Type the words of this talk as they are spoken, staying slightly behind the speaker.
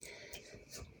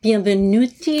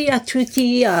Benvenuti a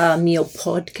tutti al mio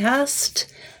podcast.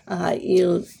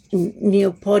 Il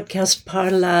mio podcast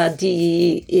parla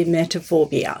di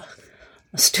emetofobia.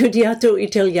 Ho studiato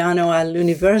italiano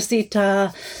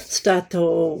all'università,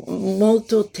 stato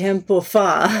molto tempo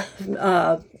fa,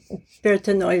 per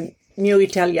noi mio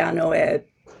italiano è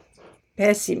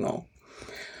pessimo.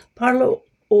 Parlo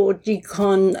oggi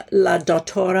con la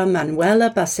dottora Manuela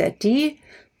Bassetti.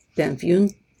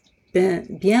 Benvenuta.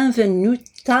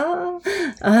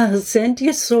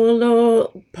 Senti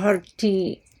solo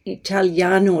parti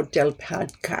italiano del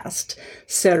podcast.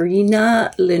 Serena,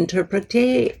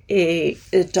 l'interprete, e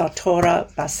Dottora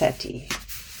Bassetti.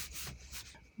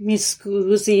 Mi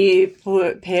scusi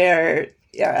per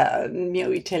il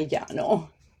mio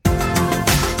italiano.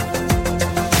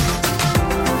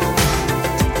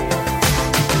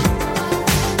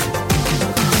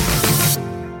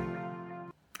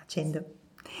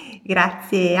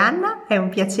 Grazie Anna, è un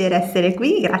piacere essere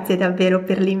qui, grazie davvero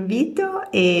per l'invito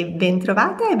e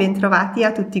bentrovata e bentrovati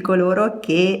a tutti coloro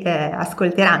che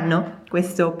ascolteranno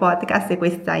questo podcast e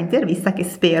questa intervista che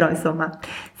spero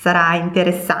sarà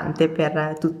interessante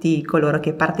per tutti coloro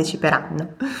che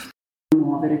parteciperanno.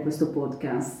 Muovere questo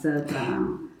podcast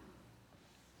tra...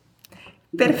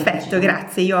 Perfetto,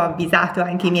 grazie. Io ho avvisato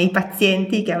anche i miei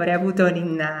pazienti che avrei avuto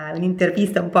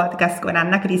un'intervista, un podcast con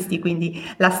Anna Cristi, quindi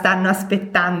la stanno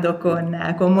aspettando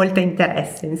con molto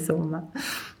interesse,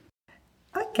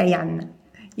 Ok Anna,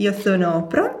 io sono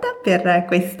pronta per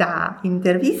questa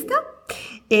intervista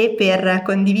e per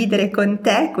condividere con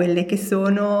te quelle che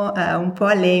sono un po'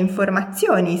 le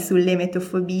informazioni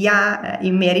sull'emetofobia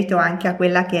in merito anche a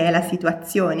quella che è la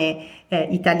situazione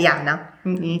italiana.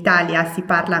 In Italia si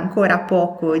parla ancora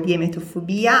poco di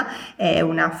emetofobia, è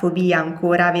una fobia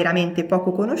ancora veramente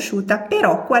poco conosciuta,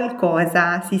 però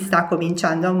qualcosa si sta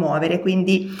cominciando a muovere,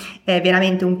 quindi è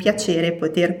veramente un piacere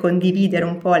poter condividere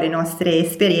un po' le nostre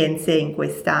esperienze in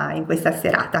questa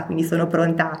serata, quindi sono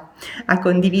pronta a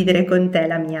condividere con te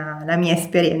la mia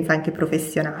esperienza anche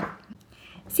professionale.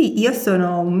 Sì, io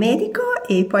sono un medico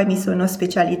e poi mi sono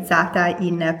specializzata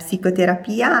in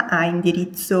psicoterapia a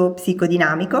indirizzo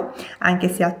psicodinamico, anche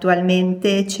se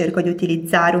attualmente cerco di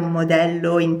utilizzare un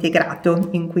modello integrato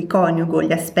in cui coniugo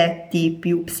gli aspetti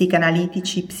più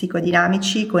psicanalitici,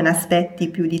 psicodinamici con aspetti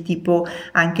più di tipo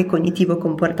anche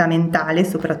cognitivo-comportamentale,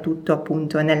 soprattutto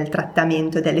appunto nel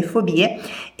trattamento delle fobie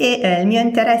e il mio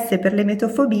interesse per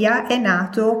l'emetofobia è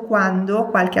nato quando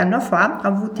qualche anno fa ho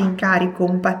avuto in carico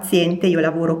un paziente, io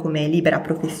lavoro come libera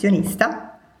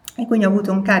professionista e quindi ho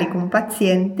avuto un carico un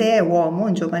paziente uomo,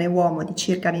 un giovane uomo di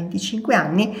circa 25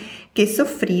 anni che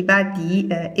soffriva di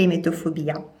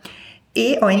emetofobia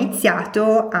e ho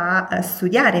iniziato a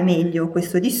studiare meglio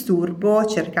questo disturbo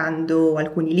cercando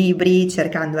alcuni libri,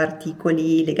 cercando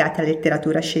articoli legati alla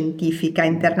letteratura scientifica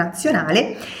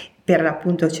internazionale per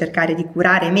appunto cercare di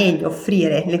curare meglio,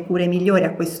 offrire le cure migliori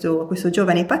a questo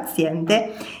giovane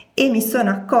paziente e mi sono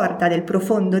accorta del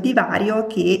profondo divario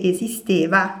che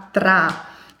esisteva tra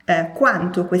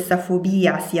quanto questa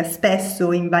fobia sia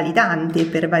spesso invalidante e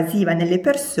pervasiva nelle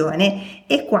persone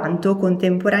e quanto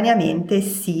contemporaneamente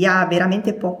sia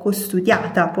veramente poco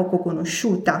studiata, poco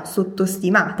conosciuta,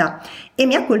 sottostimata e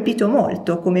mi ha colpito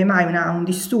molto come mai un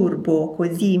disturbo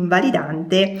così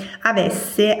invalidante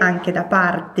avesse anche da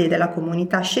parte della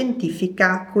comunità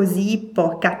scientifica così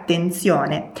poca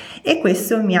attenzione e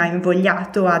questo mi ha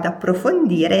invogliato ad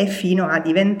approfondire fino a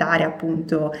diventare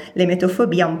appunto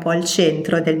l'emetofobia un po' al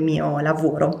centro del mio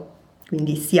lavoro,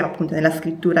 quindi sia appunto nella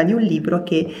scrittura di un libro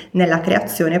che nella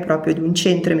creazione proprio di un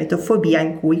centro emetofobia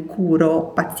in cui curo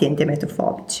pazienti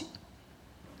emetofobici.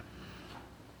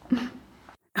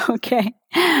 Ok,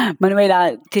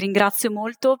 Manuela, ti ringrazio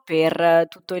molto per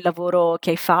tutto il lavoro che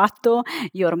hai fatto.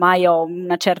 Io ormai ho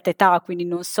una certa età, quindi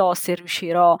non so se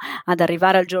riuscirò ad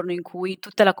arrivare al giorno in cui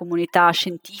tutta la comunità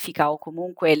scientifica o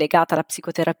comunque legata alla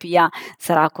psicoterapia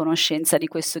sarà a conoscenza di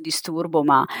questo disturbo,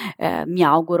 ma mi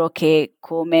auguro che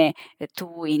come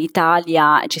tu in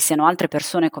Italia ci siano altre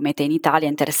persone come te in Italia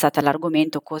interessate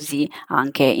all'argomento, così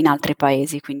anche in altri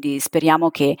paesi. Quindi speriamo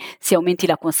che si aumenti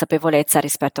la consapevolezza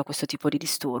rispetto a questo tipo di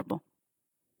disturbo.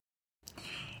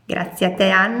 Grazie a te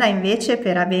Anna invece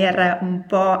per aver un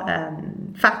po'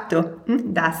 fatto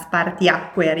da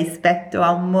spartiacque rispetto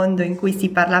a un mondo in cui si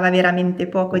parlava veramente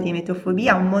poco di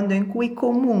emetofobia, un mondo in cui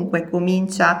comunque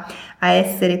comincia a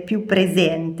essere più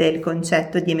presente il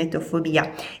concetto di emetofobia.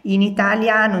 In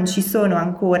Italia non ci sono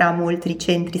ancora molti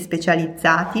centri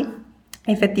specializzati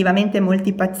Effettivamente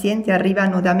molti pazienti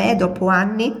arrivano da me dopo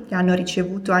anni che hanno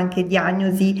ricevuto anche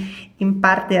diagnosi in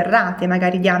parte errate,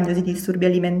 magari diagnosi di disturbi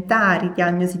alimentari,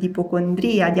 diagnosi di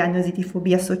ipocondria, diagnosi di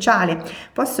fobia sociale.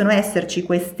 Possono esserci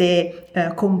queste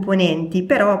componenti,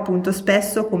 però appunto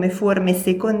spesso come forme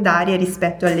secondarie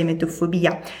rispetto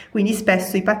all'emetofobia. Quindi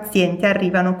spesso i pazienti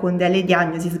arrivano con delle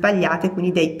diagnosi sbagliate,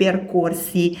 quindi dei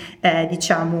percorsi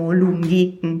diciamo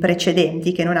lunghi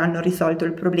precedenti che non hanno risolto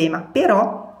il problema.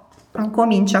 Però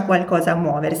comincia qualcosa a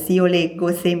muoversi. Io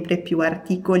leggo sempre più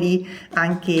articoli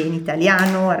anche in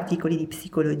italiano, articoli di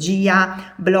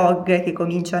psicologia, blog che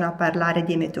cominciano a parlare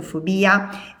di emetofobia.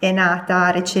 È nata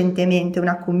recentemente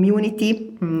una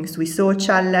community sui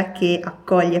social che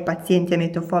accoglie pazienti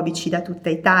emetofobici da tutta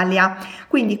Italia,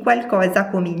 quindi qualcosa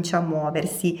comincia a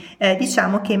muoversi.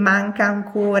 Diciamo che manca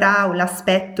ancora un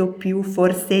aspetto più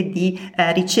forse di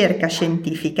ricerca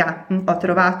scientifica. Ho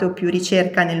trovato più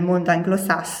ricerca nel mondo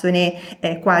anglosassone,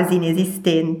 quasi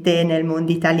inesistente nel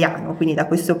mondo italiano, quindi da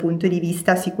questo punto di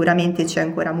vista sicuramente c'è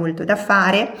ancora molto da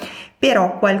fare,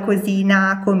 però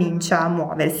qualcosina comincia a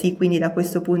muoversi, quindi da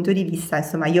questo punto di vista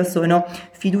insomma io sono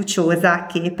fiduciosa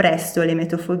che presto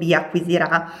l'emetofobia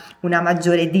acquisirà una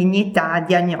maggiore dignità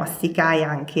diagnostica e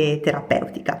anche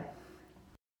terapeutica.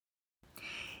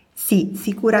 Sì,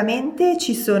 sicuramente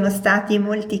ci sono stati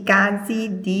molti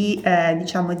casi di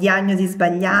diciamo diagnosi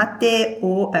sbagliate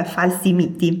o falsi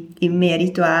miti in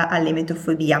merito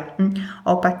all'emetofobia.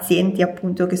 Ho pazienti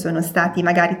appunto che sono stati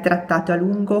magari trattati a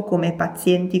lungo come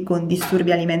pazienti con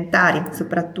disturbi alimentari,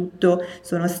 soprattutto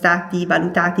sono stati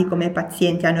valutati come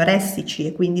pazienti anoressici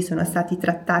e quindi sono stati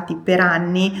trattati per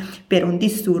anni per un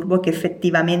disturbo che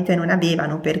effettivamente non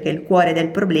avevano, perché il cuore del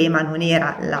problema non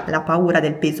era la paura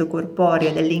del peso corporeo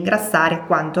e dell'ingrassare,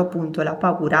 quanto appunto la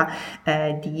paura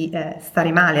di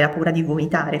stare male, la paura di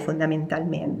vomitare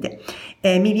fondamentalmente.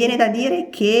 Mi viene da dire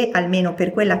che almeno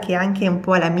per quella che è anche un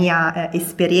po' la mia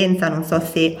esperienza, non so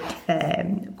se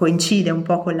coincide un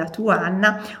po' con la tua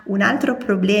Anna, un altro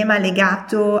problema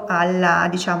legato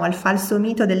al falso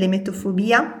mito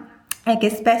dell'emetofobia è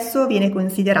che spesso viene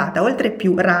considerata, oltre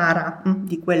più rara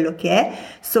di quello che è,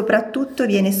 soprattutto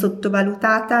viene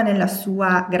sottovalutata nella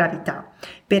sua gravità,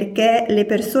 perché le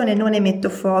persone non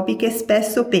emetofobiche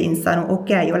spesso pensano: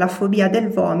 ok, ho la fobia del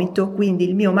vomito, quindi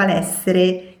il mio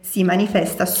malessere si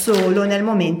manifesta solo nel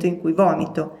momento in cui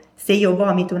vomito. Se io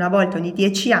vomito una volta ogni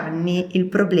 10 anni, il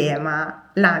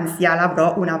problema, l'ansia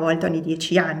l'avrò una volta ogni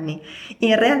 10 anni.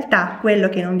 In realtà quello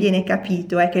che non viene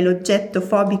capito è che l'oggetto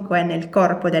fobico è nel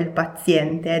corpo del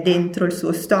paziente, è dentro il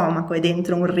suo stomaco, è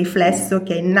dentro un riflesso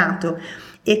che è innato,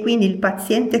 e quindi il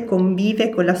paziente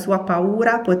convive con la sua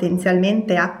paura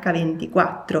potenzialmente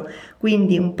H24.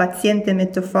 Quindi un paziente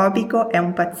emetofobico è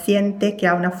un paziente che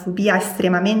ha una fobia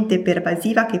estremamente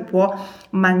pervasiva, che può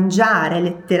mangiare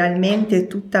letteralmente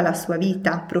tutta la sua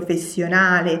vita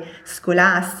professionale,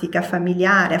 scolastica,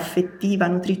 familiare, affettiva,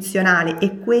 nutrizionale,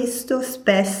 e questo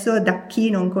spesso da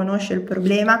chi non conosce il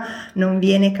problema non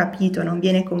viene capito, non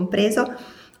viene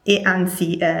compreso. E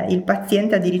anzi il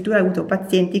paziente, addirittura ha avuto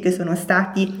pazienti che sono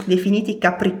stati definiti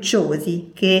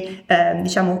capricciosi, che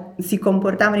si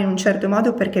comportavano in un certo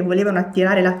modo perché volevano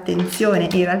attirare l'attenzione,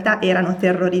 in realtà erano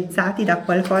terrorizzati da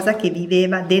qualcosa che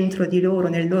viveva dentro di loro,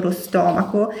 nel loro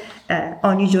stomaco,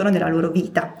 ogni giorno della loro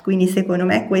vita. Quindi secondo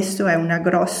me questo è un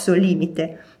grosso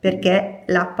limite, perché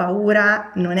la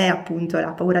paura non è appunto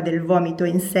la paura del vomito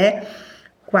in sé,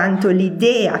 quanto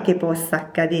l'idea che possa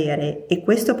accadere, e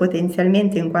questo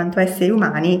potenzialmente in quanto esseri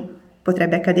umani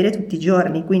potrebbe accadere tutti i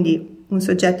giorni, quindi un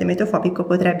soggetto emetofobico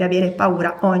potrebbe avere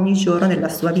paura ogni giorno della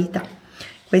sua vita.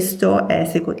 Questo è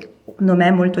secondo me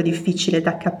molto difficile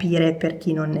da capire per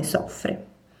chi non ne soffre.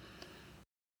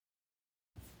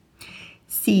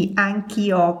 Sì,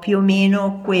 anch'io ho più o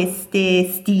meno queste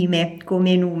stime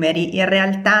come numeri. In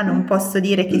realtà non posso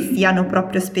dire che siano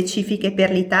proprio specifiche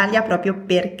per l'Italia, proprio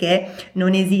perché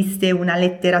non esiste una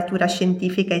letteratura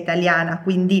scientifica italiana,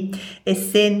 quindi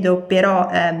essendo però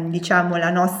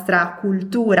la nostra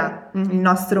cultura, il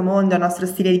nostro mondo, il nostro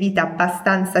stile di vita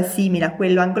abbastanza simile a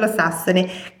quello anglosassone,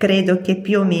 credo che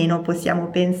più o meno possiamo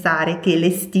pensare che le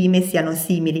stime siano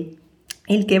simili.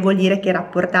 Il che vuol dire che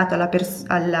rapportato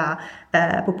alla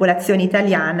popolazione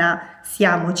italiana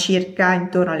siamo circa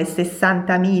intorno alle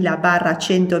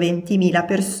 60.000-120.000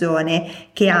 persone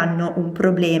che hanno un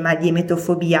problema di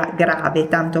emetofobia grave,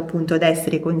 tanto appunto da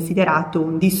essere considerato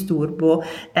un disturbo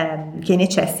che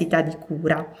necessita di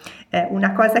cura.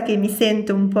 Una cosa che mi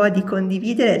sento un po' di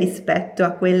condividere rispetto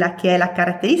a quella che è la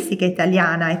caratteristica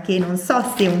italiana, e che non so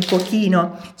se un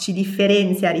pochino ci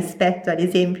differenzia rispetto ad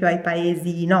esempio ai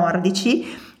paesi nordici,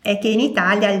 è che in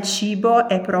Italia il cibo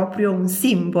è proprio un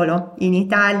simbolo. In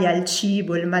Italia il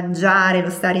cibo, il mangiare, lo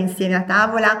stare insieme a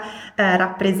tavola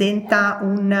rappresenta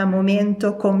un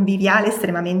momento conviviale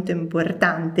estremamente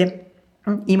importante.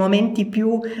 I momenti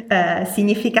più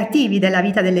significativi della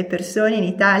vita delle persone in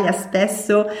Italia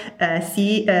spesso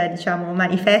si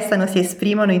manifestano, si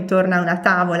esprimono intorno a una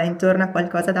tavola, intorno a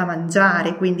qualcosa da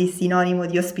mangiare, quindi sinonimo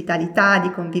di ospitalità,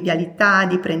 di convivialità,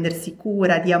 di prendersi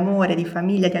cura, di amore, di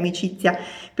famiglia, di amicizia,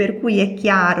 per cui è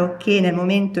chiaro che nel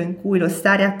momento in cui lo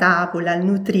stare a tavola, il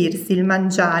nutrirsi, il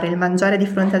mangiare di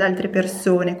fronte ad altre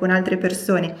persone, con altre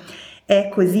persone, è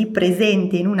così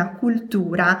presente in una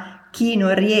cultura, chi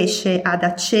non riesce ad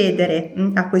accedere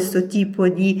a questo tipo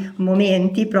di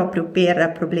momenti proprio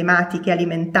per problematiche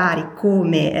alimentari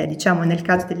come nel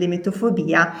caso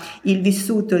dell'emetofobia, il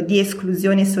vissuto di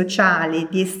esclusione sociale,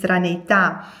 di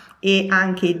estraneità e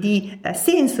anche di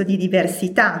senso di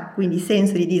diversità, quindi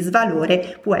senso di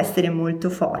disvalore, può essere molto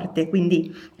forte.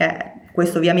 Quindi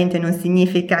questo ovviamente non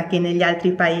significa che negli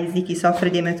altri paesi chi soffre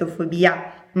di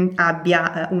emetofobia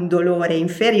abbia un dolore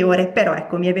inferiore, però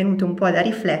ecco, mi è venuto un po' da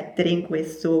riflettere in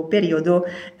questo periodo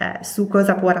su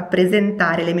cosa può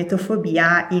rappresentare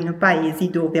l'emetofobia in paesi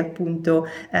dove appunto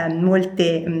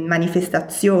molte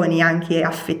manifestazioni anche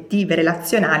affettive,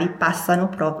 relazionali passano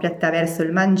proprio attraverso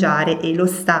il mangiare e lo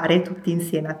stare tutti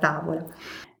insieme a tavola.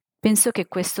 Penso che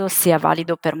questo sia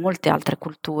valido per molte altre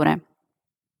culture.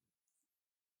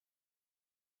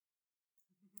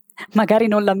 Magari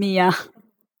non la mia.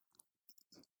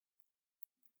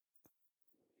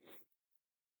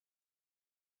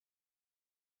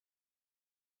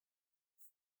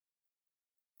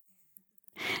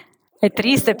 È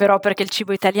triste però perché il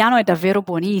cibo italiano è davvero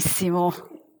buonissimo.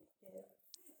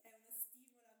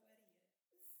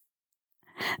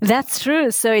 That's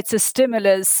true, so it's a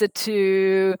stimulus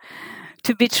to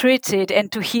be treated and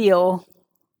to heal.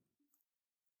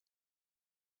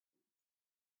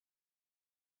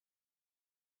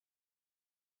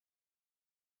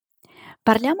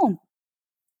 Parliamo un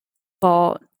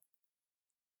po'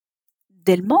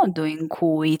 del modo in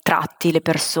cui tratti le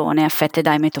persone affette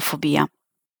da emetofobia.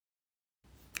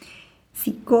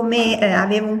 Sì, come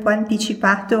avevo un po'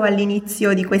 anticipato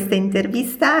all'inizio di questa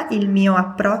intervista, il mio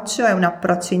approccio è un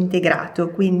approccio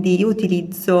integrato, quindi io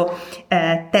utilizzo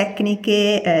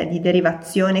tecniche di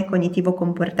derivazione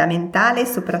cognitivo-comportamentale,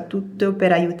 soprattutto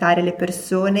per aiutare le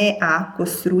persone a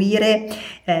costruire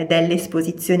delle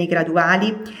esposizioni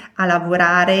graduali, a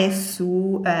lavorare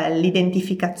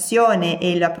sull'identificazione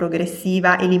e la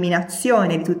progressiva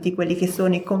eliminazione di tutti quelli che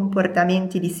sono i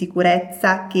comportamenti di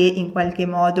sicurezza che in qualche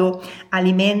modo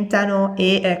alimentano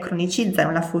e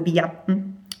cronicizzano la fobia.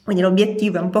 Quindi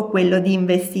l'obiettivo è un po' quello di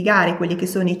investigare quelli che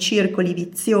sono i circoli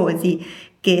viziosi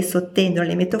che sottendono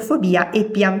l'emetofobia e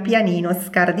pian pianino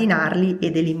scardinarli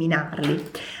ed eliminarli.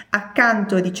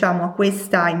 Accanto a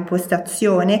questa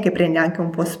impostazione, che prende anche un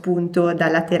po' spunto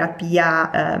dalla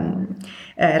terapia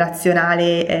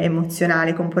razionale,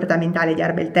 emozionale, comportamentale di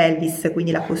Arbel Ellis,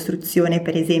 quindi la costruzione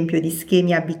per esempio di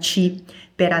schemi ABC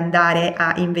per andare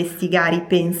a investigare i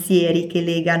pensieri che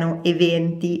legano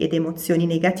eventi ed emozioni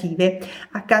negative.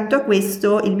 Accanto a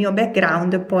questo il mio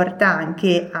background porta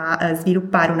anche a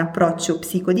sviluppare un approccio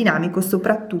psicodinamico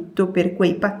soprattutto per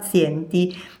quei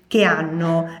pazienti che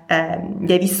hanno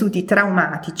dei vissuti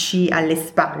traumatici alle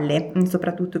spalle,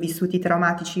 soprattutto vissuti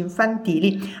traumatici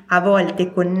infantili, a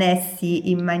volte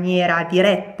connessi in maniera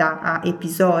diretta a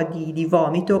episodi di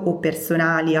vomito o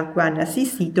personali a cui hanno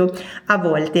assistito, a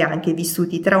volte anche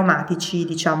vissuti traumatici,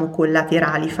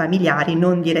 collaterali familiari,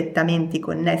 non direttamente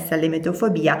connessi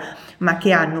all'emetofobia, ma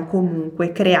che hanno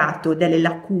comunque creato delle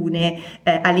lacune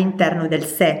all'interno del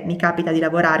sé. Mi capita di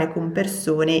lavorare con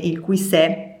persone il cui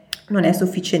sé non è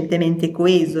sufficientemente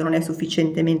coeso, non è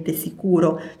sufficientemente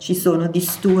sicuro, ci sono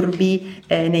disturbi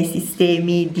nei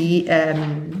sistemi di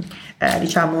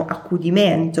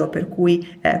accudimento, per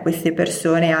cui queste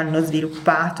persone hanno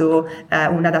sviluppato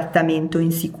un adattamento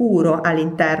insicuro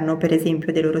all'interno per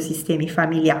esempio dei loro sistemi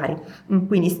familiari.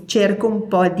 Quindi cerco un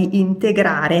po' di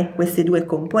integrare queste due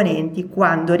componenti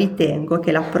quando ritengo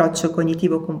che l'approccio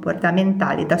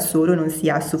cognitivo-comportamentale da solo non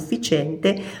sia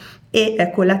sufficiente,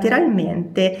 e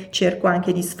collateralmente cerco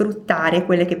anche di sfruttare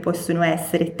quelle che possono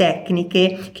essere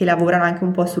tecniche che lavorano anche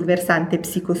un po' sul versante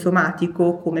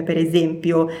psicosomatico, come per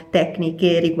esempio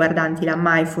tecniche riguardanti la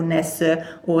mindfulness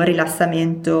o il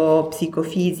rilassamento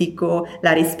psicofisico,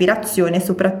 la respirazione,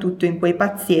 soprattutto in quei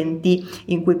pazienti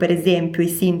in cui per esempio i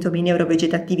sintomi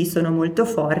neurovegetativi sono molto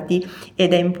forti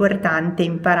ed è importante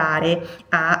imparare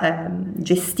a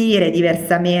gestire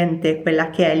diversamente quella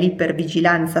che è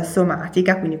l'ipervigilanza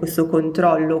somatica, quindi questo questo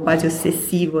controllo quasi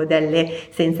ossessivo delle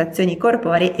sensazioni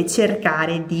corporee e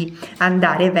cercare di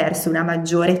andare verso una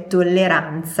maggiore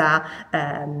tolleranza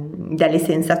delle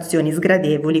sensazioni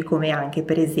sgradevoli, come anche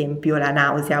per esempio la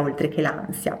nausea oltre che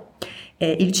l'ansia.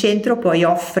 Il centro poi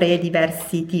offre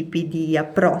diversi tipi di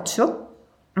approccio.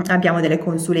 Abbiamo delle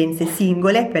consulenze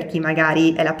singole per chi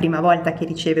magari è la prima volta che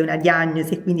riceve una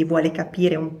diagnosi e quindi vuole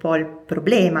capire un po' il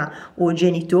problema, o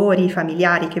genitori,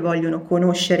 familiari che vogliono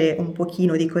conoscere un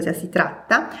pochino di cosa si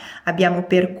tratta. Abbiamo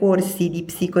percorsi di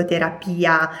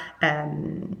psicoterapia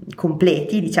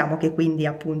completi, diciamo, che quindi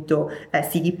appunto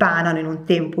si dipanano in un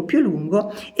tempo più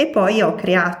lungo, e poi ho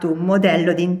creato un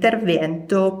modello di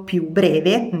intervento più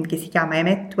breve che si chiama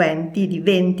M20, di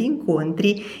 20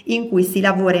 incontri in cui si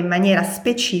lavora in maniera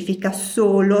specifica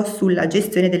solo sulla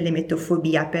gestione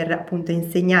dell'emetofobia, per appunto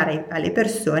insegnare alle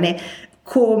persone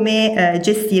come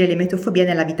gestire l'emetofobia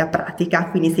nella vita pratica.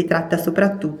 Quindi si tratta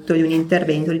soprattutto di un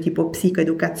intervento di tipo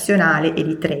psicoeducazionale e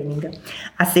di training.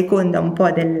 A seconda un po'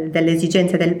 delle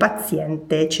esigenze del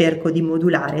paziente cerco di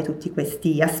modulare tutti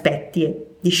questi aspetti e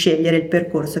di scegliere il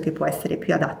percorso che può essere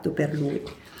più adatto per lui.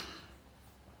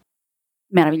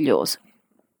 Meraviglioso,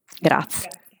 grazie.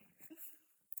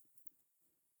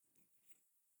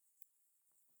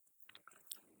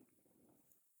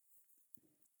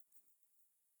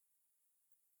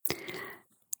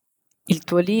 Il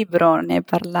tuo libro, ne hai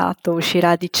parlato,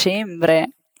 uscirà a dicembre.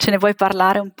 Ce ne vuoi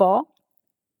parlare un po'?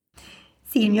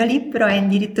 Sì, il mio libro è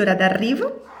addirittura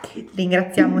d'arrivo.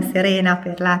 Ringraziamo Serena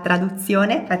per la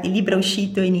traduzione. Infatti il libro è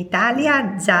uscito in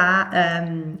Italia già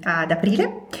ad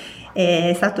aprile.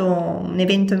 È stato un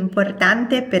evento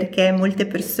importante perché molte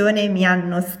persone mi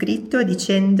hanno scritto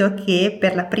dicendo che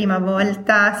per la prima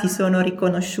volta si sono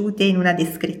riconosciute in una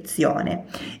descrizione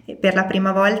e per la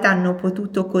prima volta hanno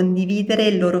potuto condividere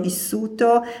il loro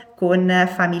vissuto con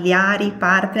familiari,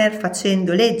 partner,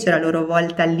 facendo leggere a loro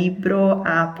volta il libro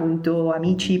a appunto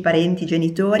amici, parenti,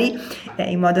 genitori,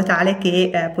 in modo tale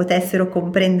che potessero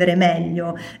comprendere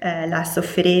meglio la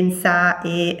sofferenza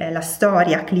e la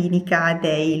storia clinica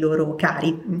dei loro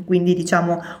cari. Quindi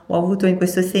diciamo ho avuto in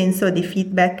questo senso dei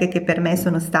feedback che per me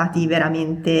sono stati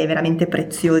veramente, veramente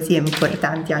preziosi e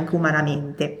importanti anche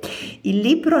umanamente. Il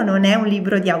libro non è un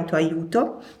libro di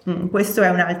autoaiuto, questo è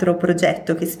un altro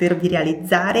progetto che spero di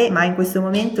realizzare, ma in questo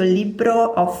momento il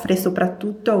libro offre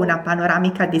soprattutto una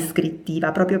panoramica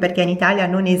descrittiva, proprio perché in Italia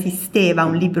non esisteva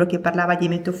un libro che parlava di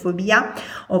emetofobia.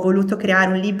 Ho voluto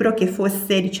creare un libro che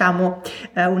fosse, diciamo,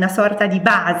 una sorta di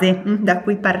base da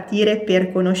cui partire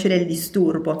per conoscere il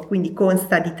disturbo. Quindi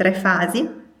consta di 3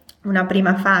 fasi. Una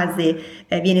prima fase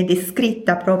viene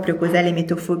descritta proprio cos'è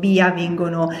l'emetofobia,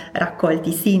 vengono raccolti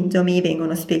i sintomi,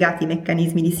 vengono spiegati i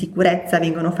meccanismi di sicurezza,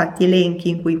 vengono fatti elenchi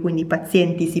in cui quindi i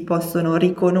pazienti si possono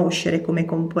riconoscere come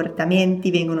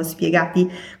comportamenti, vengono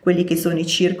spiegati quelli che sono i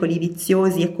circoli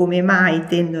viziosi e come mai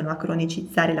tendono a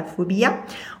cronicizzare la fobia.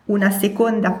 Una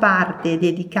seconda parte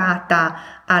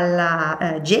dedicata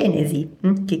alla genesi,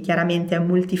 che chiaramente è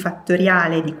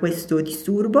multifattoriale di questo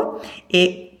disturbo,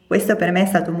 e questo per me è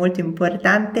stato molto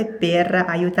importante per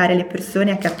aiutare le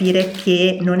persone a capire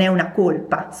che non è una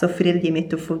colpa soffrire di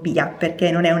emetofobia,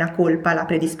 perché non è una colpa la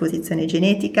predisposizione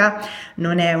genetica,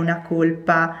 non è una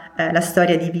colpa la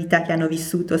storia di vita che hanno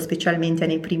vissuto specialmente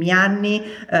nei primi anni,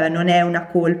 non è una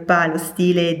colpa lo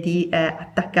stile di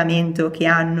attaccamento che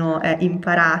hanno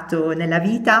imparato nella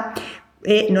vita,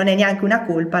 e non è neanche una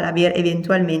colpa l'aver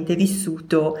eventualmente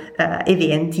vissuto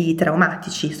eventi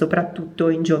traumatici, soprattutto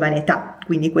in giovane età.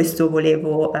 Quindi questo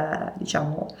volevo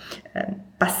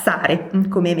passare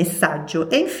come messaggio.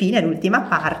 E infine l'ultima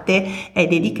parte è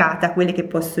dedicata a quelle che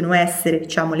possono essere,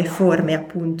 diciamo, le forme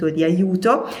appunto di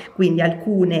aiuto, quindi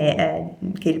alcune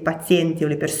che il paziente o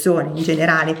le persone in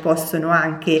generale possono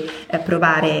anche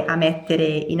provare a mettere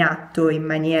in atto in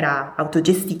maniera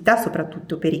autogestita,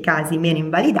 soprattutto per i casi meno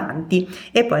invalidanti,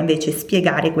 e poi invece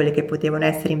spiegare quelle che potevano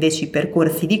essere invece i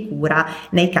percorsi di cura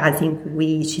nei casi in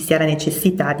cui ci sia la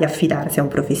necessità di affidarsi a un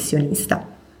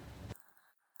professionista.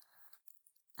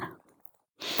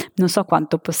 Non so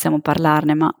quanto possiamo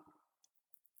parlarne, ma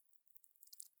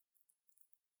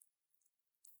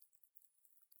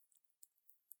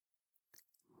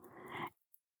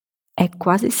è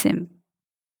quasi sempre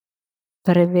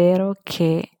vero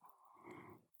che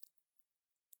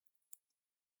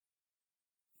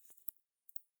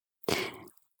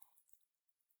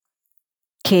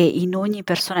in ogni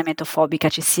persona emetofobica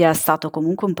ci sia stato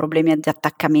comunque un problema di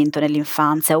attaccamento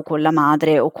nell'infanzia, o con la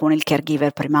madre o con il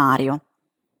caregiver primario.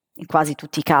 In quasi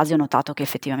tutti i casi ho notato che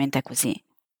effettivamente è così.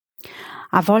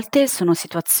 A volte sono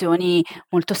situazioni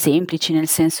molto semplici, nel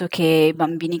senso che i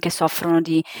bambini che soffrono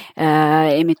di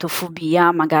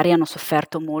emetofobia magari hanno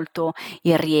sofferto molto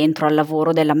il rientro al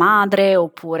lavoro della madre,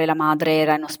 oppure la madre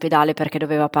era in ospedale perché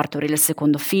doveva partorire il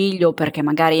secondo figlio, perché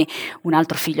magari un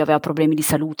altro figlio aveva problemi di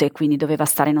salute e quindi doveva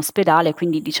stare in ospedale,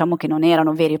 quindi diciamo che non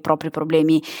erano veri e propri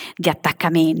problemi di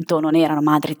attaccamento, non erano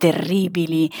madri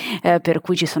terribili, per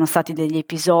cui ci sono stati degli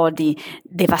episodi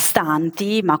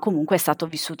devastanti, ma comunque è stato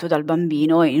vissuto dal bambino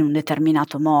in un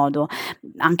determinato modo.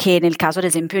 Anche nel caso, ad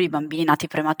esempio, di bambini nati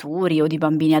prematuri o di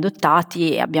bambini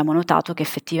adottati, abbiamo notato che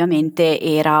effettivamente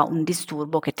era un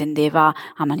disturbo che tendeva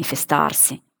a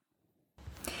manifestarsi.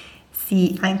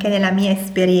 Sì, anche nella mia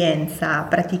esperienza,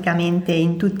 praticamente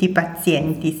in tutti i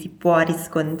pazienti si può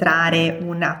riscontrare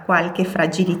una qualche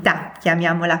fragilità,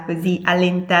 chiamiamola così,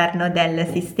 all'interno del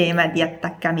sistema di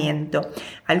attaccamento.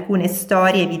 Alcune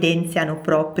storie evidenziano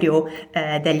proprio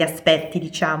degli aspetti,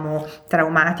 diciamo,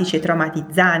 traumatici e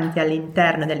traumatizzanti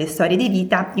all'interno delle storie di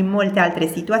vita. In molte altre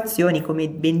situazioni, come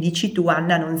ben dici tu,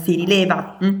 Anna, non si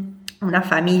rileva una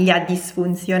famiglia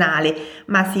disfunzionale,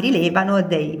 ma si rilevano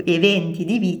dei eventi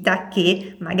di vita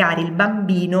che magari il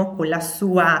bambino, con la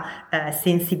sua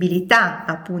sensibilità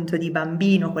appunto di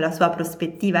bambino, con la sua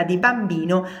prospettiva di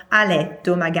bambino, ha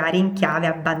letto magari in chiave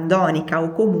abbandonica,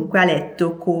 o comunque ha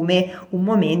letto come un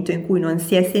momento in cui non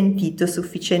si è sentito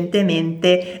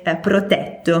sufficientemente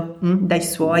protetto dai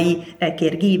suoi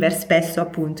caregiver, spesso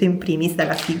appunto in primis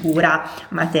dalla figura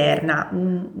materna.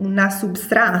 Un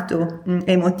substrato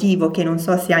emotivo che non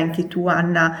so se anche tu,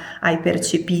 Anna, hai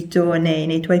percepito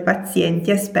nei tuoi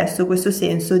pazienti è spesso questo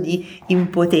senso di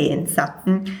impotenza,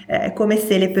 come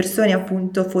se le persone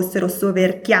appunto fossero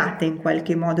soverchiate in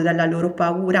qualche modo dalla loro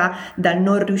paura, dal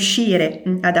non riuscire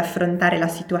ad affrontare la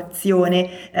situazione.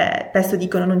 Spesso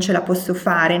dicono: non ce la posso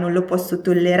fare, non lo posso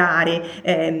tollerare,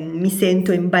 mi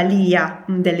sento in balia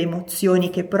delle emozioni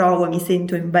che provo, mi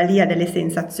sento in balia delle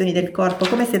sensazioni del corpo,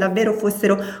 come se davvero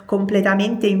fossero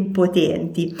completamente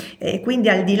impotenti. Quindi,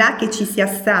 al di là che ci sia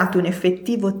stato un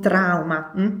effettivo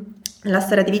trauma la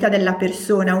storia di vita della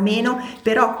persona o meno,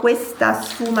 però questa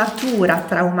sfumatura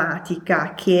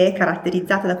traumatica che è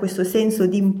caratterizzata da questo senso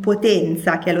di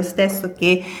impotenza, che è lo stesso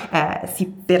che si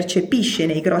percepisce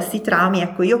nei grossi traumi,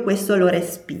 ecco, io questo lo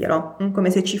respiro,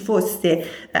 come se ci fosse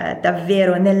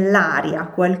davvero nell'aria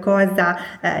qualcosa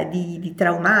di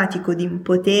traumatico, di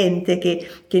impotente,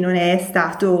 che non è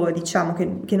stato, diciamo,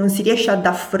 che non si riesce ad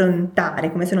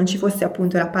affrontare, come se non ci fosse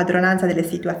appunto la padronanza delle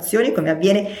situazioni, come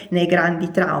avviene nei grandi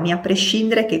traumi, a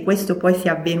prescindere che questo poi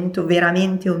sia avvenuto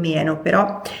veramente o meno.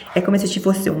 Però è come se ci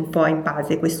fosse un po' in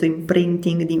base questo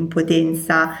imprinting di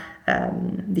impotenza,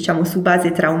 diciamo su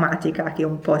base traumatica, che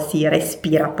un po' si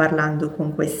respira parlando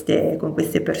con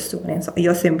queste persone. Insomma,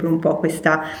 io ho sempre un po'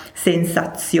 questa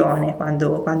sensazione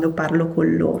quando parlo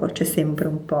con loro, c'è sempre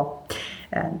un po'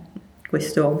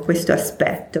 questo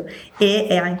aspetto, e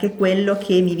è anche quello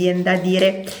che mi viene da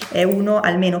dire è uno,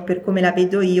 almeno per come la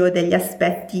vedo io, degli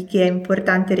aspetti che è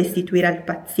importante restituire al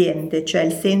paziente, cioè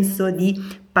il senso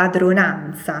di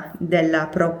padronanza del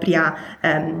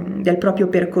proprio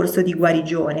percorso di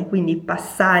guarigione. Quindi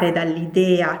passare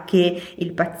dall'idea che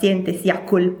il paziente sia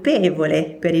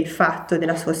colpevole per il fatto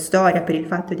della sua storia, per il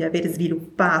fatto di aver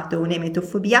sviluppato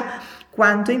un'emetofobia,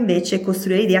 quanto invece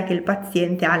costruire l'idea che il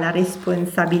paziente ha la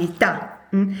responsabilità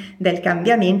del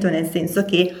cambiamento, nel senso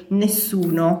che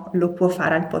nessuno lo può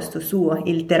fare al posto suo.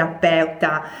 Il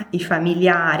terapeuta, i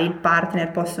familiari, il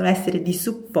partner possono essere di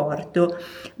supporto,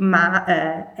 ma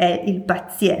è il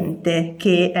paziente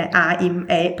che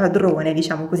è padrone,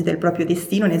 diciamo così, del proprio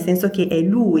destino, nel senso che è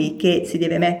lui che si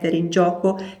deve mettere in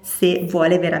gioco se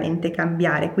vuole veramente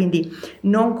cambiare. Quindi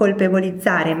non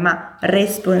colpevolizzare, ma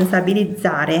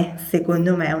responsabilizzare,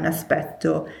 secondo me è un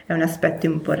aspetto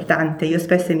importante. Io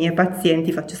spesso ai miei pazienti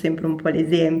faccio sempre un po'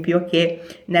 l'esempio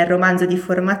che nel romanzo di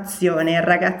formazione il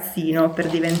ragazzino, per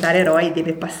diventare eroe,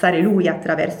 deve passare lui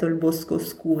attraverso il bosco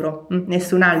oscuro,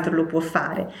 nessun altro lo può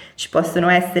fare. Ci possono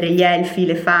essere gli elfi,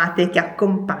 le fate che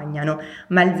accompagnano,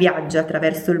 ma il viaggio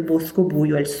attraverso il bosco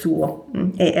buio è il suo,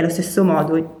 e allo stesso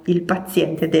modo il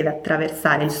paziente deve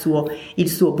attraversare il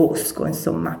suo bosco,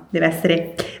 insomma, deve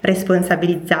essere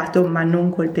responsabilizzato ma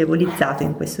non colpevolizzato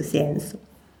in questo senso.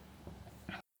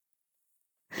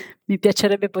 Mi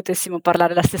piacerebbe potessimo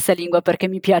parlare la stessa lingua, perché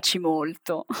mi piaci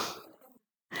molto.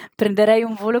 Prenderei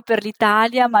un volo per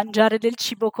l'Italia, mangiare del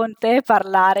cibo con te e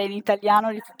parlare in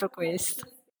italiano di tutto questo.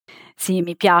 Sì,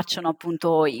 mi piacciono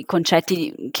appunto i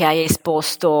concetti che hai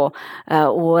esposto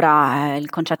ora, il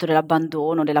concetto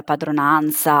dell'abbandono, della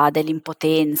padronanza,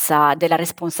 dell'impotenza, della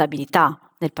responsabilità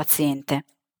del paziente.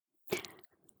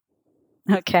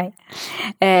 Ok.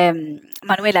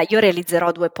 Manuela, io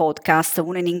realizzerò 2 podcast,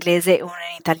 uno in inglese e uno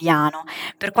in italiano.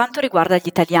 Per quanto riguarda gli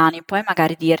italiani, puoi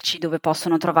magari dirci dove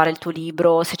possono trovare il tuo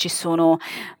libro, se ci sono,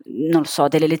 non lo so,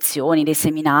 delle lezioni, dei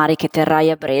seminari che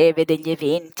terrai a breve, degli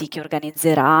eventi che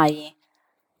organizzerai,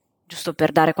 giusto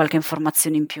per dare qualche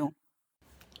informazione in più.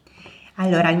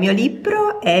 Allora, il mio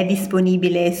libro è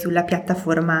disponibile sulla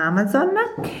piattaforma Amazon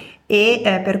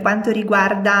e per quanto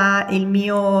riguarda il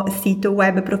mio sito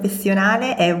web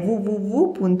professionale è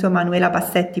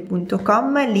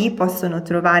www.manuelabassetti.com. Lì possono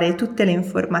trovare tutte le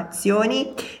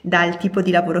informazioni dal tipo di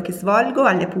lavoro che svolgo,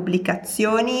 alle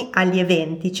pubblicazioni, agli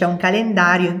eventi. C'è un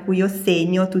calendario in cui io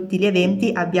segno tutti gli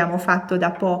eventi. Abbiamo fatto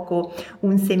da poco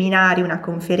un seminario, una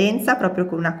conferenza proprio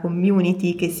con una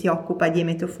community che si occupa di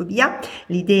emetofobia.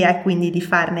 L'idea è quindi di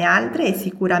farne altre e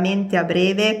sicuramente a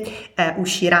breve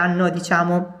usciranno,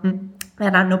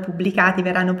 verranno pubblicati,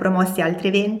 verranno promossi altri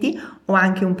eventi. Ho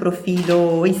anche un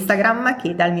profilo Instagram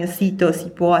che dal mio sito si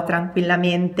può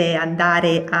tranquillamente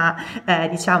andare a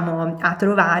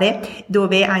trovare,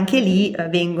 dove anche lì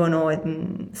vengono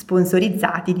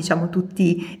sponsorizzati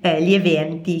tutti gli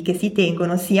eventi che si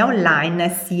tengono sia online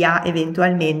sia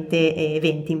eventualmente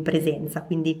eventi in presenza.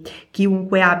 Quindi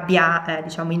chiunque abbia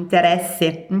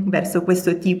interesse verso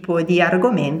questo tipo di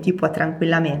argomenti può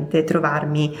tranquillamente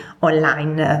trovarmi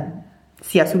online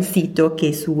sia sul sito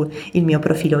che sul mio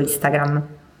profilo Instagram.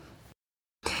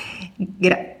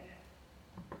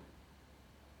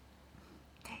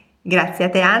 Grazie a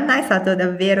te Anna, è stata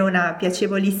davvero una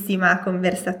piacevolissima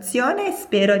conversazione,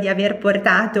 spero di aver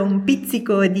portato un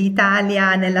pizzico di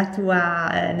Italia nel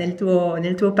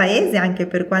tuo paese, anche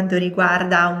per quanto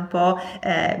riguarda un po'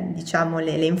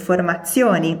 le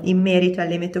informazioni in merito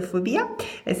all'emetofobia.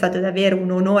 È stato davvero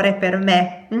un onore per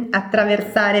me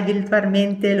attraversare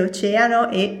virtualmente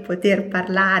l'oceano e poter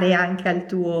parlare anche al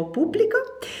tuo pubblico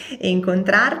e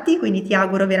incontrarti, quindi ti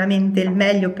auguro veramente il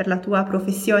meglio per la tua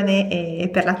professione e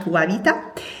per la tua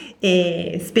vita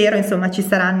e spero ci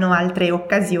saranno altre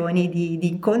occasioni di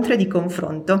incontro e di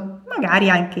confronto, magari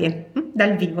anche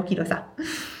dal vivo, chi lo sa.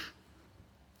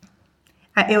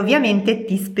 E ovviamente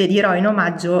ti spedirò in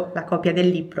omaggio la copia del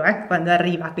libro quando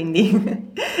arriva,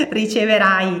 quindi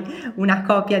riceverai una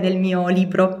copia del mio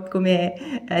libro come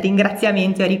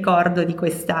ringraziamento e ricordo di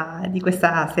questa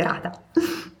serata.